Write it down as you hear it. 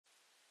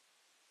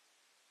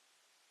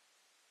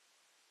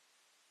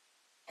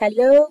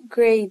Hello,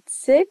 grade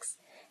 6,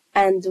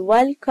 and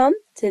welcome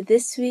to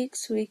this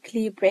week's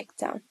weekly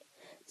breakdown.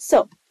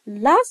 So,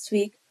 last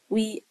week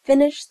we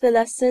finished the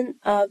lesson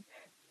of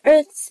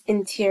Earth's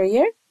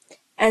interior,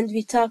 and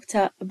we talked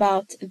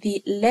about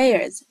the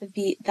layers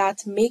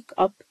that make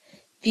up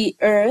the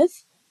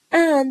Earth,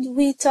 and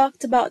we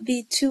talked about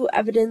the two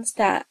evidence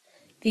that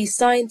the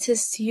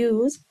scientists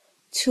use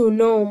to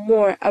know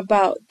more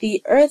about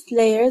the Earth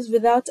layers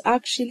without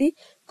actually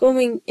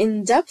going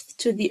in depth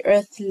to the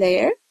Earth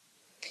layer.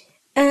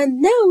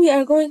 And now we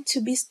are going to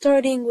be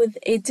starting with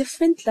a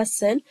different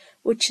lesson,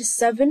 which is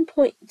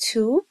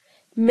 7.2,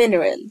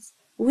 minerals.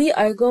 We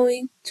are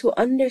going to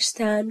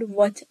understand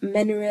what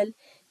mineral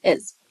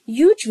is.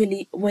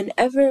 Usually,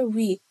 whenever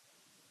we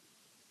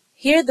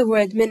hear the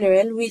word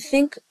mineral, we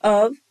think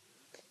of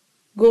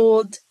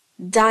gold,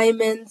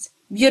 diamonds,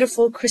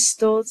 beautiful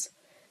crystals.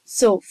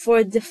 So,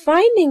 for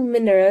defining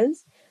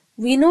minerals,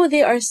 we know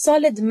they are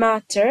solid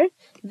matter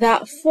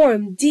that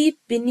form deep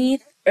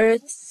beneath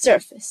Earth's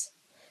surface.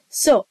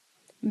 So,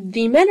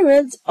 the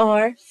minerals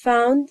are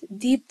found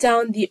deep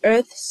down the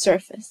Earth's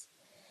surface.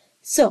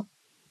 So,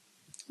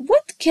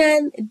 what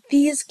can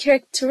these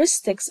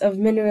characteristics of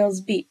minerals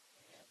be?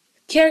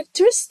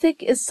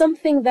 Characteristic is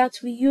something that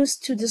we use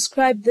to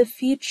describe the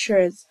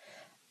features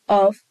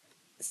of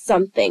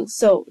something.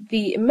 So,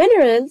 the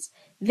minerals,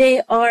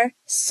 they are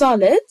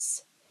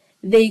solids.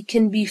 They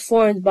can be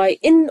formed by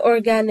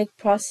inorganic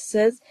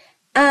processes,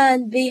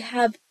 and they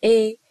have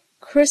a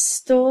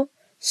crystal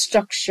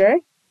structure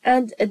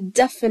and a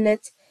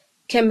definite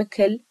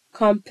chemical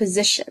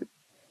composition.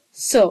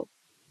 So,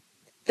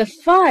 the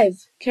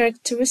 5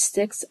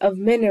 characteristics of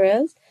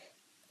minerals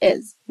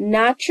is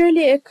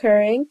naturally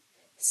occurring,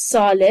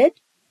 solid,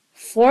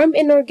 form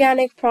in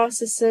organic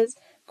processes,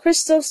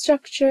 crystal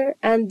structure,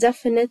 and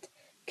definite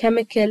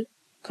chemical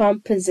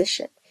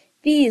composition.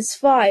 These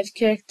 5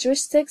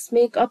 characteristics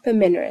make up a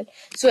mineral.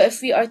 So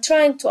if we are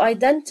trying to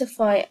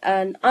identify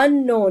an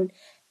unknown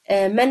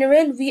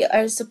mineral, we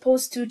are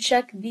supposed to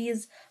check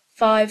these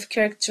 5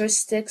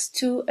 characteristics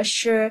to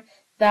assure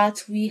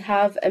that we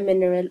have a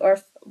mineral or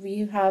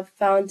we have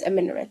found a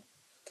mineral.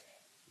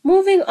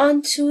 Moving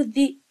on to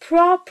the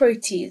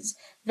properties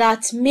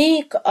that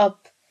make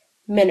up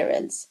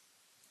minerals.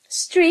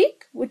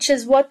 Streak, which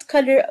is what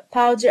color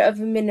powder of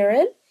a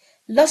mineral.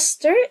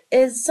 Luster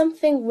is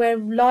something where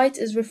light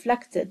is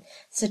reflected,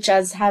 such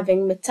as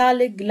having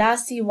metallic,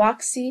 glassy,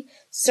 waxy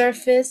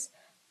surface.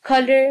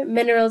 Color,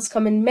 minerals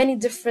come in many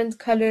different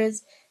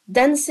colors.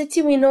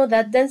 Density, we know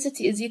that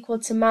density is equal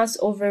to mass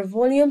over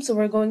volume, so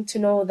we're going to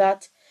know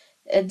that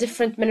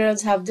different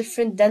minerals have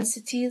different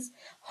densities.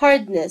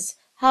 Hardness,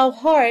 how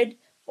hard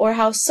or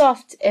how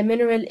soft a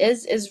mineral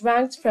is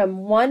ranked from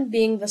 1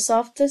 being the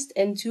softest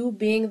and 2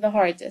 being the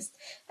hardest.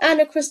 And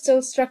a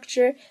crystal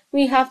structure,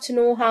 we have to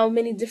know how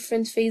many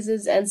different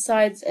phases and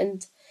sides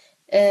and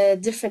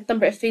different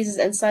number of phases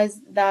and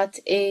sides that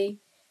a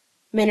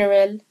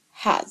mineral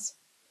has.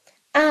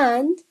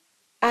 And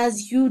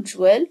as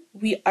usual,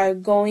 we are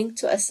going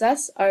to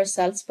assess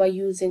ourselves by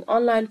using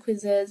online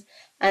quizzes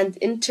and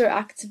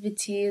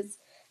interactivities,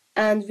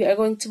 and we are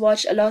going to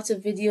watch a lot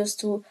of videos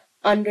to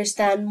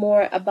understand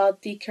more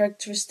about the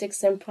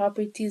characteristics and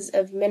properties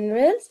of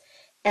minerals.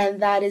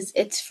 And that is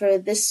it for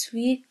this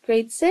week,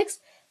 grade 6.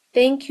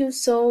 Thank you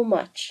so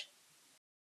much.